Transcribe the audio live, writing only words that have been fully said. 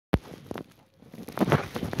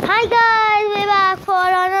Hi guys, we're back for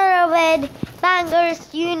another vid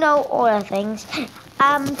bangers, you know all the things.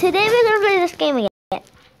 Today we're gonna play this game again.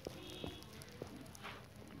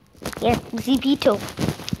 Yes, ZP2.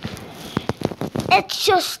 It's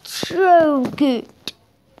just so good.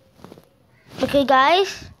 Okay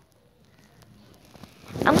guys,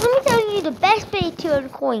 I'm gonna be telling you the best way to earn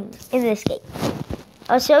coins in this game.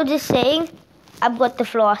 Also just saying, I've got the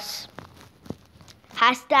floss.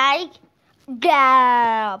 Hashtag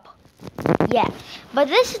Gab. Yeah, but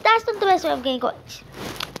that's not the best way of getting coins.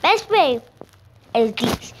 Best way is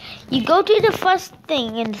these. You go to the first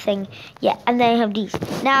thing in the thing, yeah, and then you have these.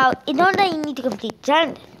 Now, it's not that you need to complete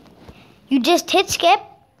challenge. You just hit skip.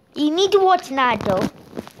 You need to watch an ad though.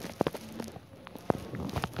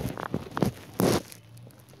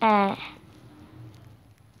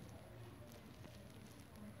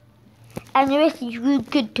 And you're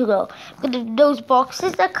good to go. But those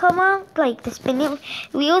boxes that come out, like the spinning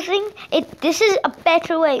wheel thing, this is a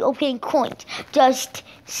better way of getting coins. Just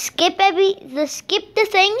skip the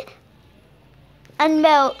thing, and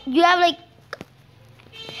well, you have like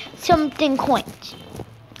something coins.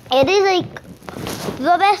 It is like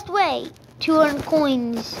the best way to earn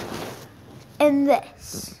coins in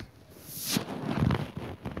this.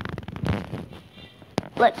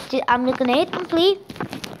 Look, I'm just gonna hit complete.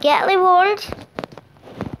 Get reward.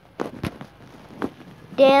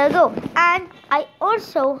 There we go. And I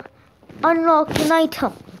also unlocked an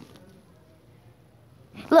item.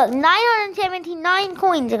 Look, 979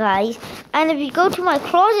 coins, guys. And if you go to my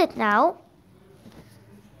closet now,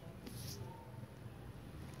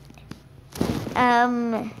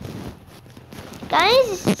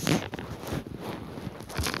 guys,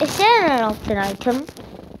 it said I unlocked an item.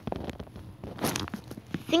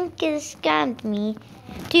 I think it scammed me.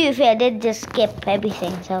 To be fair, I did just skip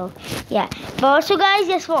everything, so yeah. But also guys,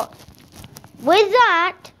 guess what? With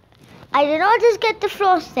that, I did not just get the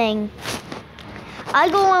floss thing. I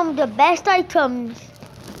got one of the best items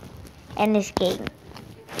in this game.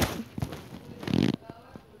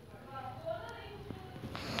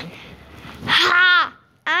 Ha!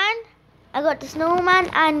 And I got the snowman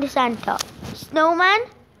and the Santa. Snowman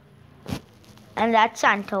and that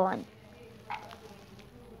Santa one.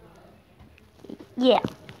 Yeah.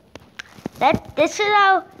 This is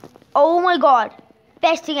how, oh my god,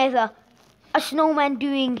 best thing ever. A snowman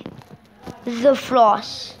doing the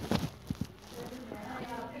floss.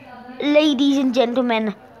 Ladies and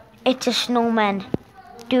gentlemen, it's a snowman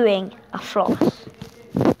doing a floss.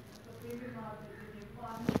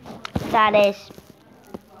 That is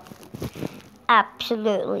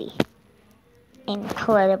absolutely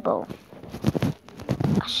incredible.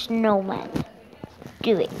 A snowman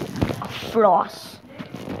doing a floss.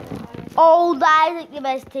 Oh, that is like the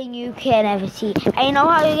best thing you can ever see. And you know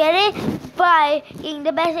how you get it? By getting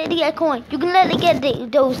the best way to get coins. You can literally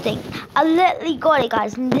get those things. I literally got it,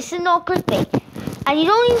 guys. And this is not clickbait. And you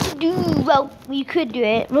don't need to do, well, you could do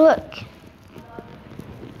it. Look.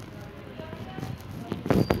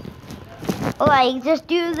 Like, just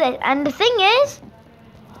do this. And the thing is,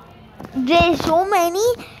 there's so many.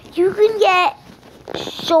 You can get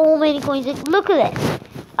so many coins. Like, look at this.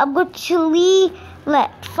 I've got chili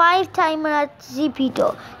left. 5 timer at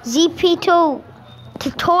ZP2. ZP2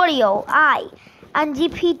 tutorial I. And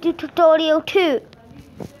ZP2 tutorial 2.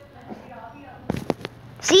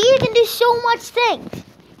 See, you can do so much things.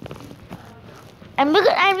 And we're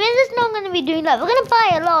just not going to be doing that. We're going to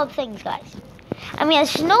buy a lot of things, guys. I mean, a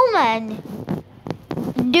snowman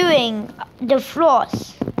doing the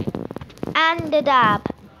floss and the dab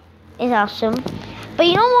is awesome. But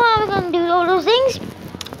you know what we're going to do all those things?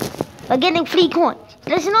 We're getting free coins.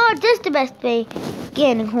 That's not just the best way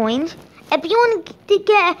getting coins. If you want to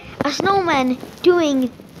get a snowman doing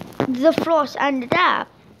the floss and the dab,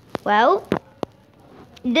 well,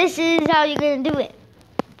 this is how you're going to do it.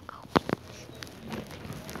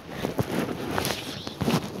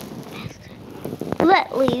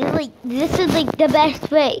 Literally, this is like the best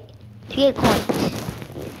way to get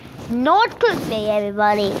coins. Not clickbait,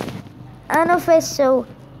 everybody. Unofficial.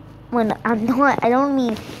 When I don't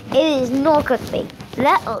mean it is not clickbait.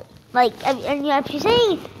 Literally, like, and if you're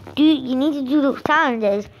saying you need to do those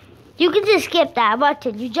challenges, you can just skip that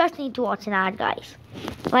button. You just need to watch an ad, guys.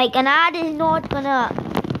 Like, an ad is not gonna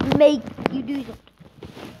make you do something.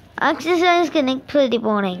 Exercise is gonna be pretty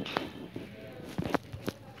boring.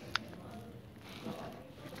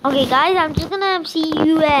 Okay, guys, I'm just gonna see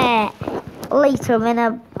you later when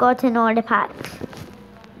I've gotten all the packs.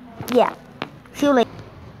 Yeah, see you later.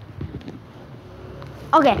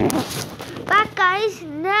 Okay, back guys,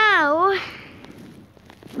 now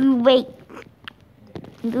we wait.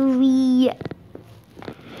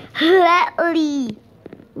 completely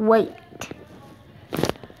wait.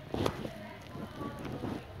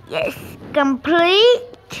 Yes,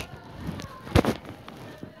 complete.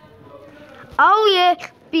 Oh yeah,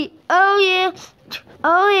 oh yeah,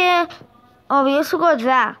 oh yeah. Oh, we also got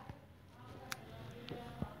that.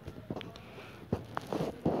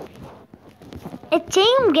 It's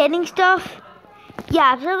saying I'm getting stuff.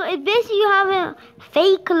 Yeah, so it's basically you have a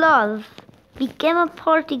fake love, become a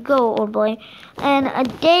party goal, old boy, and a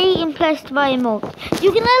day impressed by emotes.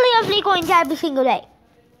 You can literally have free coins every single day.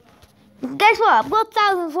 Guess what? I've got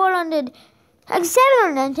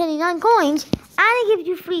 729 coins, and it gives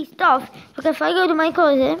you free stuff. Because if I go to my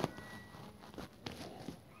closet,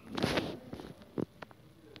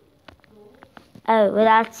 oh, well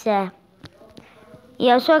that's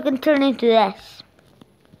yeah, so I can turn into this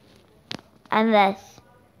and this.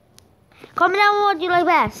 Comment down what you like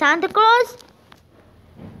best, Santa Claus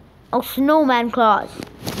or Snowman Claus?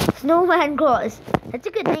 Snowman Claus. That's a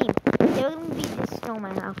good name. They're gonna be the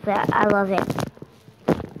snowman outfit. I love it.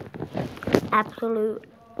 Absolute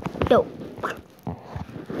dope.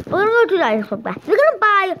 We're gonna go to the dinosaur back. We're gonna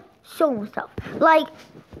buy so much stuff. Like,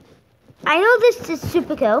 I know this is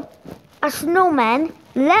super cool. A snowman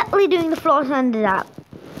literally doing the floss under that.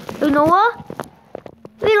 You know what?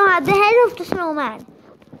 We don't have the head of the snowman.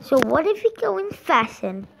 So what if we go in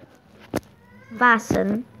fasten,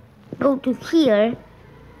 go to here,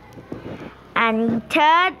 and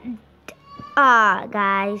turn,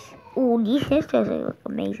 guys. Oh, these sisters look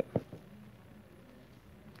amazing.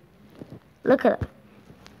 Look at it.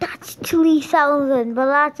 That's 3,000, but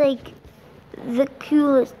that's like the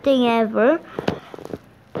coolest thing ever.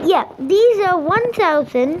 Yeah, these are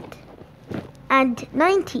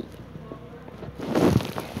 1,090.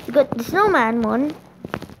 You got the snowman one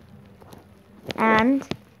and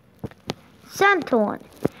Santa one.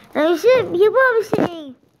 Now you're probably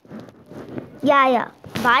saying, yeah,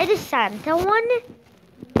 buy the Santa one.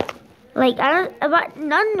 Like about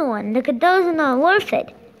none one. Look at those are not worth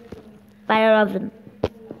it. But I love them.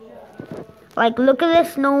 Like look at the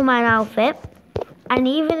snowman outfit, and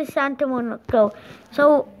even the Santa one look cool.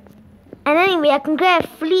 So, and anyway, I can get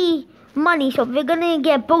free money. So we're gonna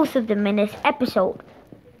get both of them in this episode.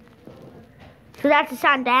 So that's a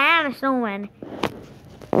Santa and a snowman.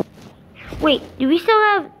 Wait, do we still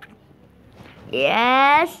have?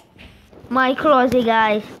 Yes, my closet,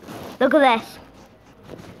 guys. Look at this.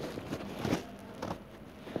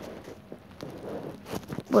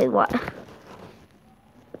 Wait, what?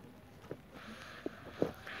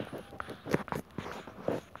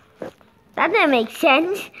 That doesn't make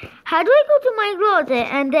sense. How do I go to my closet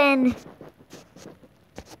and then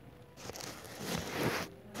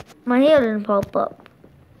my hair didn't pop up?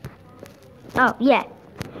 Oh, yeah.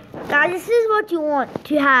 Guys, this is what you want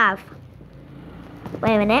to have.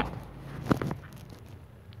 Wait a minute.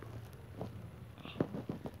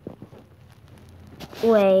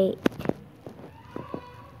 Wait.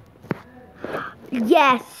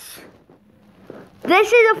 Yes.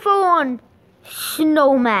 This is a full-on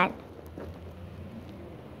snowman.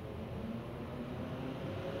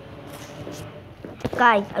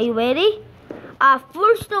 Guys, are you ready? Our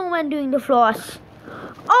first snowman doing the floss.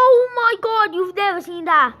 Oh my god, you've never seen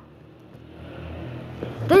that.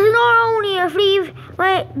 This is not only a free,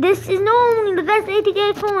 this is not only the best way to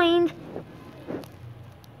get coins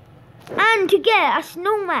and to get a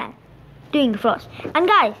snowman doing the floss. And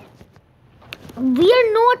guys, we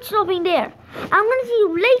are not stopping there. I'm gonna see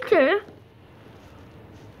you later.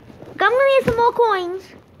 I'm gonna get some more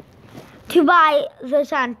coins to buy the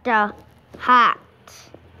Santa hat.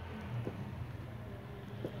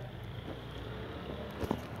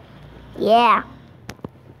 Yeah.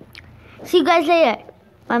 See you guys later.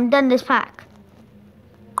 I'm done this pack.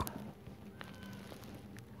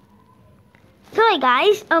 Sorry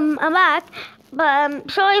guys, I'm back,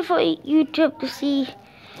 but sorry for YouTube to see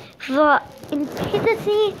the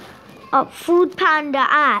intensity of Food Panda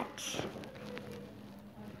ads.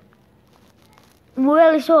 I'm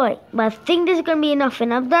really sorry, but I think this is gonna be enough,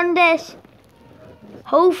 and I've done this.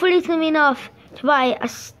 Hopefully it's gonna be enough to buy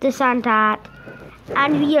the Santa hat.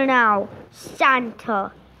 And we are now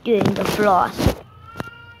Santa doing the floss.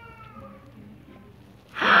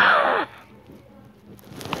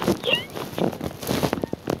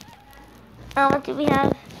 How much do we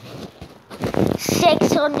have?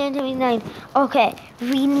 629. Okay,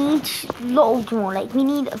 we need loads more. Like we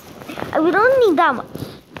need, we don't need that much.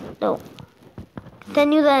 No.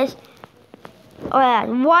 Then you guys. Oh yeah,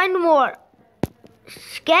 one more.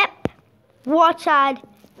 Skip, watch ad,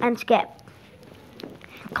 and skip.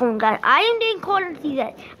 Come on guys, I am doing quality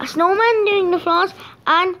that. A snowman doing the floss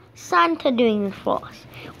and Santa doing the floss.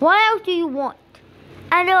 What else do you want?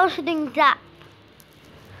 And they're also doing that.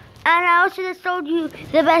 And I also just told you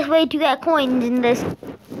the best way to get coins in this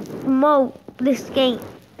game.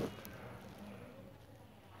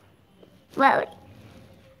 Well,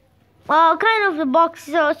 kind of the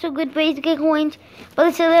boxes are also good ways to get coins, but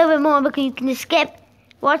it's a little bit more because you can just skip,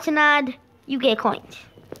 watch an ad, you get coins.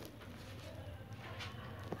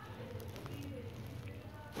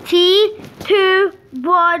 3, 2,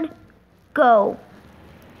 1, go.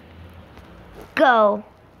 Go.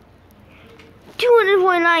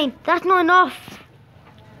 249, that's not enough.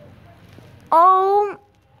 Oh,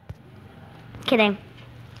 kidding.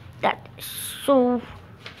 That's so...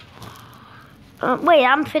 wait,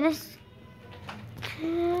 I'm finished.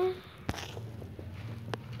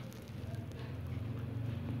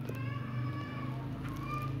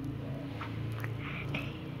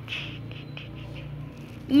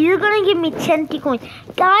 You're gonna give me 20 coins.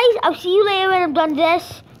 Guys, I'll see you later when I'm done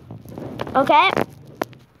this. Okay?